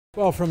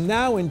Well, from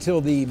now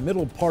until the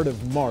middle part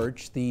of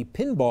March, the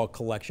pinball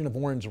collection of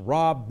Warren's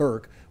Rob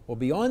Berk will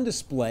be on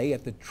display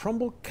at the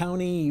Trumbull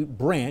County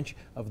branch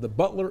of the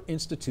Butler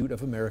Institute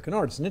of American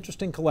Art. It's an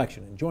interesting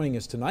collection, and joining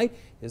us tonight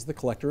is the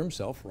collector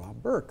himself,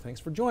 Rob Berk. Thanks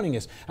for joining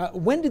us.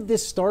 When did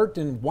this start,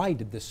 and why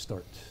did this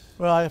start?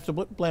 Well, I have to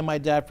blame my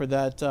dad for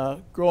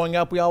that. Growing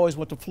up, we always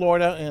went to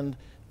Florida, and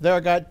there I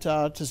got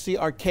to see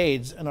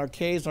arcades and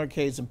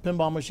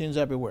pinball machines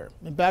everywhere.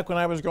 And back when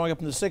I was growing up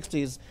in the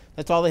 60s,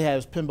 that's all they had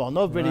was pinball.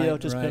 No video,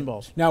 just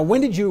pinballs. Now,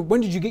 when did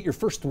you get your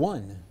first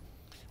one?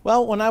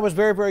 Well, when I was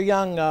very, very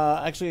young,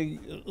 actually,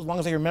 as long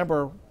as I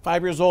remember,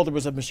 5 years old, there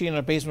was a machine in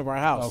the basement of our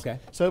house. Okay.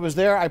 So it was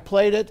there, I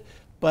played it,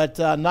 but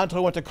not until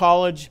I went to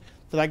college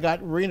that I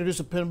got reintroduced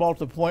to pinball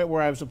to the point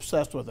where I was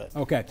obsessed with it.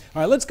 Okay.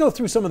 All right, let's go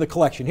through some of the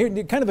collection. Here,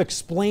 kind of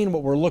explain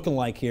what we're looking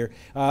like here.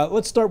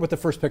 Let's start with the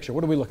first picture.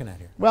 What are we looking at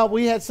here? Well,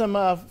 we had some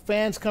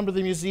fans come to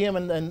the museum,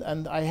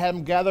 and I had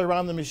them gather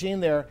around the machine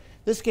there.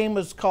 This game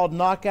was called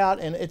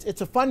Knockout, and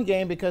it's a fun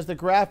game because the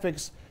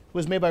graphics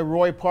was made by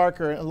Roy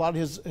Parker, and a lot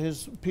of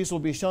his pieces will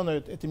be shown there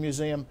at the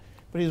museum.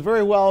 But he's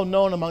very well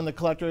known among the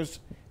collectors.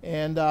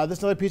 And this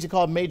is another piece he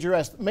called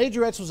Majorettes.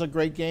 Majorettes was a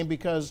great game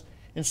because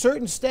in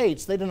certain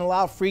states, they didn't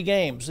allow free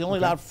games. They only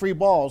allowed free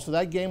balls. So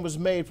that game was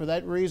made for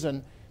that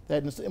reason,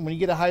 that when you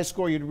get a high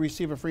score, you'd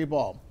receive a free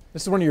ball.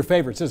 This is one of your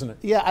favorites, isn't it?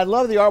 Yeah, I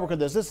love the artwork of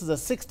this. This is a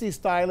 60s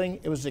styling.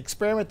 It was an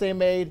experiment they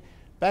made.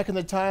 Back in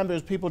the time, there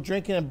was people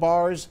drinking in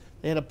bars.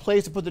 They had a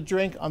place to put the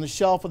drink on the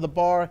shelf of the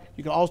bar.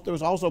 There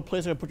was also a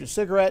place to put your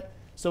cigarette.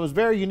 So it was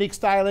very unique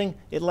styling.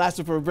 It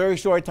lasted for a very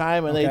short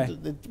time, and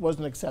it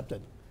wasn't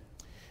accepted.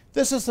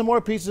 This is some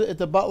more pieces at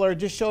the Butler. It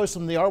just shows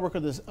some of the artwork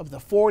of the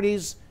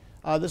 40s.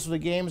 This was the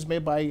games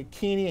made by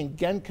Keeney and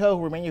Genco, who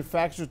were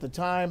manufacturers at the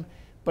time.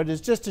 But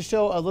it's just to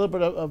show a little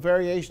bit of a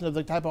variation of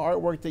the type of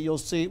artwork that you'll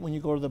see when you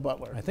go to the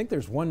Butler. I think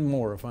there's one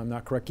more, if I'm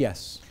not correct.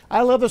 Yes.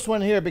 I love this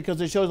one here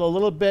because it shows a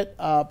little bit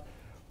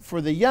for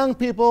the young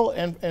people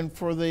and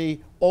for the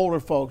older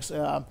folks.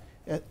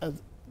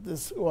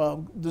 This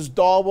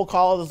doll, we'll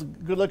call it, this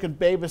good-looking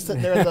babe is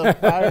sitting there in the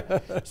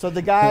fire. So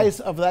the guys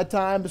of that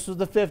time, this was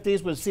the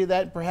 50s, would see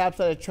that, and perhaps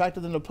that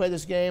attracted them to play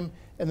this game.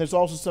 And there's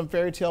also some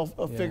fairy tale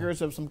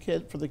figures of some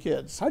for the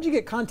kids. How'd you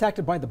get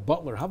contacted by the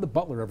Butler? How'd the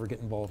Butler ever get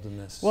involved in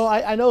this? Well,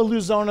 I know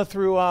Lou Zona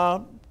through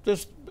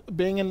just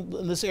being in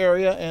this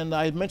area, and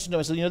I mentioned to him,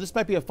 I said, you know, this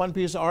might be a fun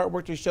piece of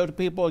artwork to show to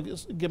people,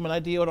 give them an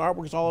idea what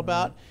artwork is all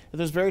about. And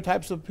there's various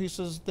types of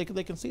pieces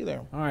they can see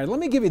there. All right, let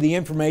me give you the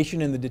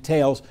information and the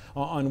details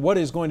on what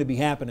is going to be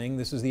happening.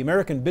 This is the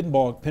American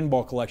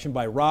Pinball Collection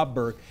by Rob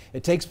Berk.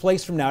 It takes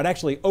place from now. It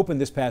actually opened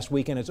this past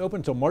weekend. It's open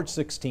until March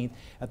 16th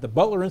at the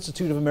Butler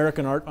Institute of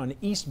American Art on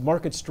East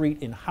Market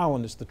Street in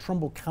Howland. It's the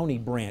Trumbull County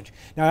branch.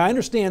 Now, I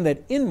understand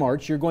that in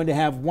March you're going to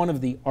have one of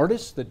the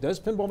artists that does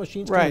pinball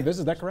machines come and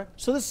visit. Is that correct?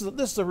 So this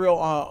is a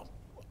real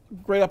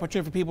great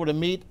opportunity for people to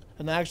meet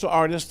an actual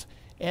artist,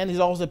 and he's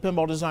also a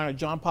pinball designer,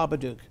 John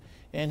Papaduke.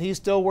 And he's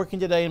still working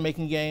today and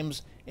making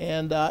games,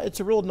 and it's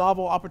a real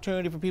novel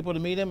opportunity for people to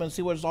meet him and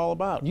see what it's all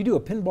about. You do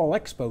a pinball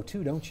expo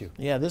too, don't you?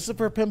 Yeah, this is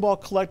for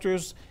pinball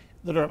collectors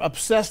that are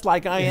obsessed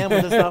like I am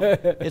with this stuff.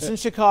 It's in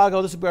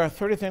Chicago. This will be our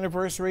 30th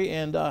anniversary,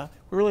 and we're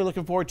really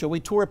looking forward to it. We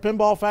tour a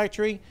pinball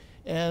factory,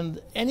 and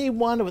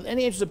anyone with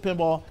any interest in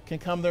pinball can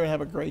come there and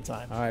have a great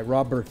time. All right,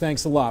 Rob Berk,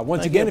 thanks a lot.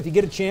 Once again, if you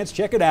get a chance,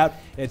 check it out.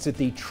 It's at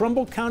the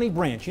Trumbull County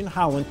branch in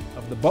Howland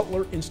of the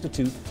Butler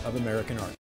Institute of American Art.